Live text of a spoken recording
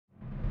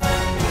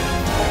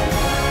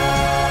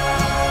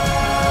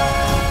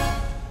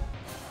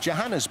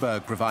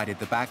Johannesburg provided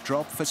the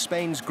backdrop for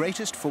Spain's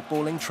greatest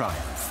footballing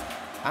triumph.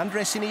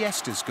 Andres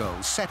Iniesta's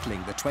goal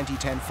settling the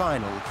 2010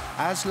 final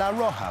as La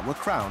Roja were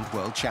crowned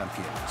world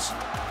champions.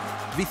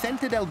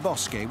 Vicente del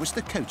Bosque was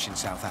the coach in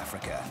South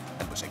Africa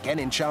and was again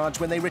in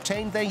charge when they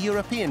retained their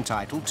European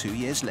title 2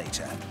 years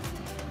later.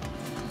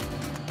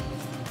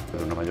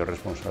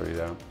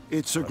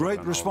 It's a great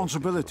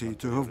responsibility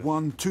to have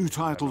won 2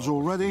 titles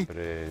already,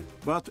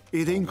 but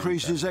it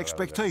increases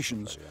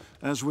expectations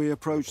as we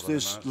approach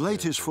this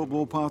latest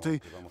football party,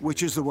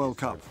 which is the World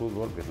Cup.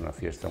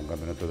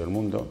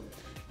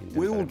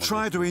 We will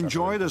try to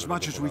enjoy it as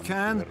much as we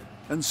can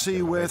and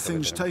see where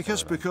things take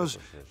us, because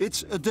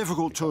it's a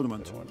difficult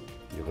tournament.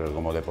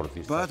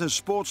 But as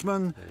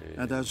sportsmen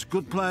and as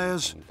good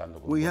players,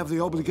 we have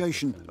the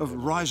obligation of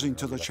rising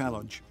to the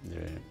challenge.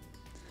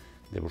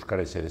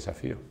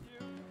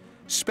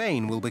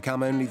 Spain will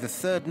become only the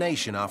 3rd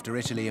nation after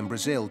Italy and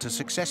Brazil to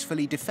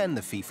successfully defend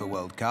the FIFA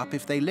World Cup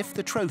if they lift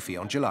the trophy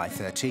on July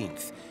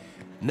 13th.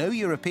 No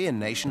European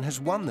nation has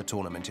won the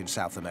tournament in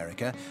South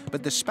America,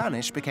 but the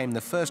Spanish became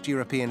the first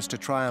Europeans to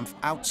triumph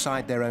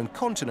outside their own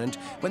continent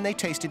when they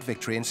tasted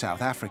victory in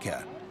South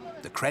Africa.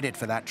 The credit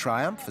for that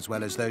triumph, as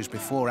well as those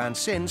before and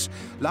since,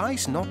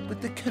 lies not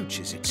with the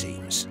coaches, it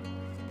seems.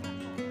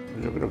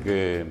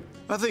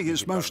 I think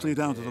it's mostly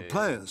down to the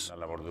players.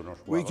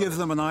 We give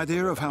them an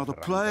idea of how to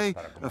play,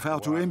 of how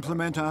to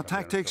implement our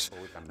tactics,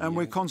 and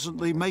we're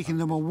constantly making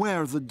them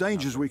aware of the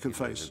dangers we could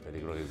face.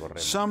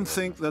 Some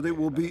think that it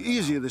will be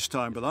easier this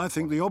time, but I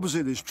think the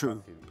opposite is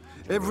true.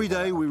 Every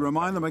day we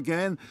remind them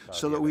again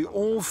so that we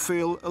all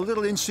feel a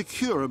little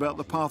insecure about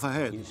the path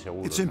ahead.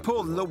 It's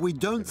important that we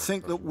don't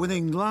think that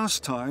winning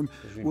last time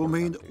will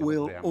mean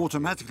we'll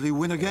automatically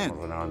win again.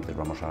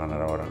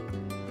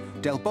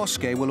 Del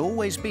Bosque will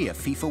always be a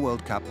FIFA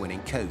World Cup winning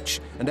coach,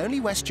 and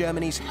only West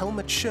Germany's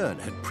Helmut Schön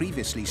had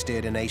previously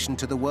steered a nation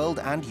to the world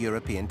and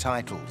European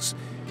titles.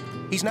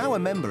 He's now a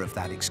member of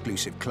that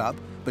exclusive club,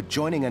 but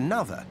joining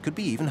another could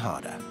be even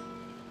harder.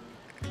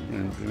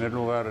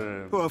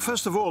 Well,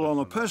 first of all, on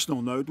a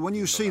personal note, when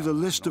you see the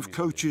list of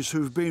coaches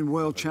who've been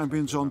world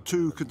champions on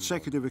 2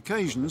 consecutive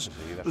occasions,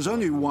 there's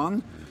only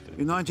one,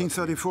 in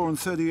 1934 and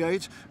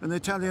 38, an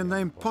Italian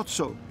named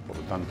Pozzo.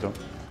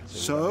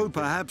 So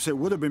perhaps it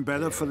would have been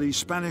better for the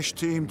Spanish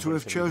team to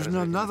have chosen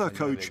another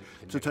coach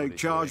to take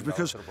charge,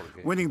 because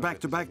winning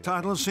back-to-back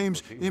titles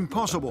seems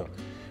impossible.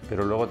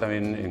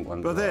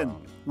 But then,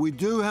 we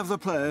do have the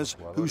players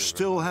who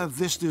still have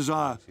this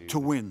desire to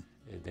win.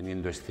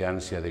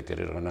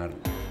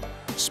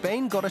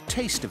 Spain got a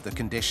taste of the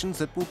conditions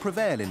that will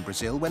prevail in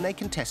Brazil when they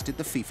contested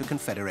the FIFA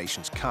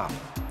Confederations Cup.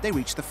 They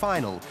reached the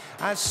final,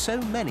 as so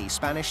many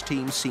Spanish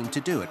teams seem to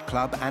do at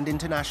club and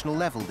international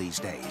level these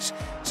days,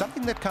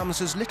 something that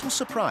comes as little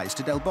surprise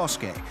to Del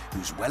Bosque,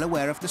 who's well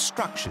aware of the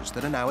structures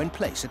that are now in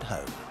place at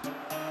home.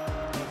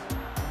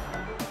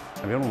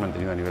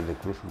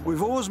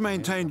 We've always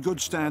maintained good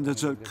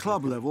standards at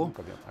club level,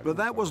 but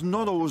that was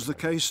not always the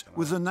case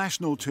with the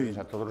national team.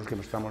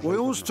 We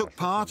always took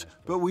part,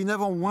 but we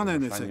never won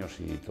anything.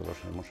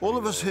 All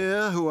of us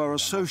here who are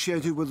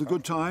associated with the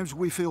good times,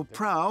 we feel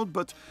proud,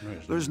 but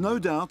there is no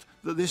doubt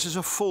that this is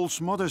a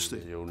false modesty.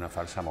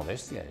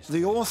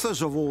 The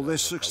authors of all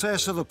this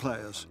success are the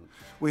players.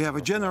 We have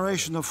a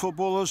generation of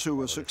footballers who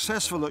were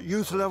successful at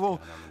youth level,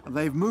 and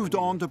they've moved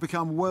on to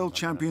become world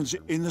champions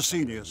in the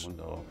seniors.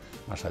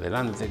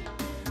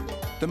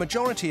 The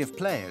majority of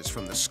players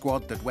from the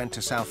squad that went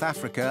to South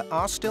Africa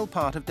are still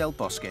part of Del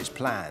Bosque's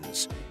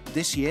plans.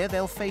 This year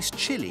they'll face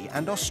Chile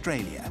and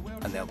Australia,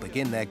 and they'll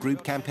begin their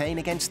group campaign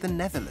against the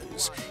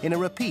Netherlands in a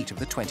repeat of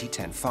the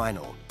 2010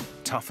 final.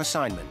 Tough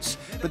assignments,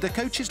 but the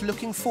coach is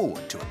looking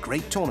forward to a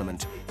great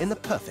tournament in the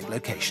perfect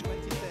location.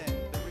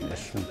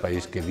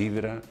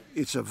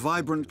 It's a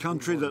vibrant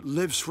country that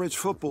lives for its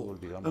football,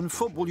 and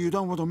football you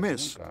don't want to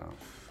miss.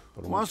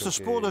 Whilst the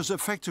sport has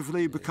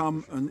effectively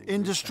become an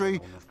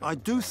industry, I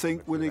do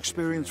think we'll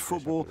experience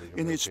football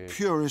in its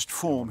purest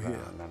form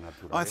here.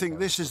 I think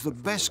this is the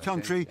best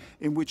country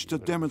in which to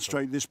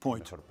demonstrate this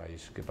point.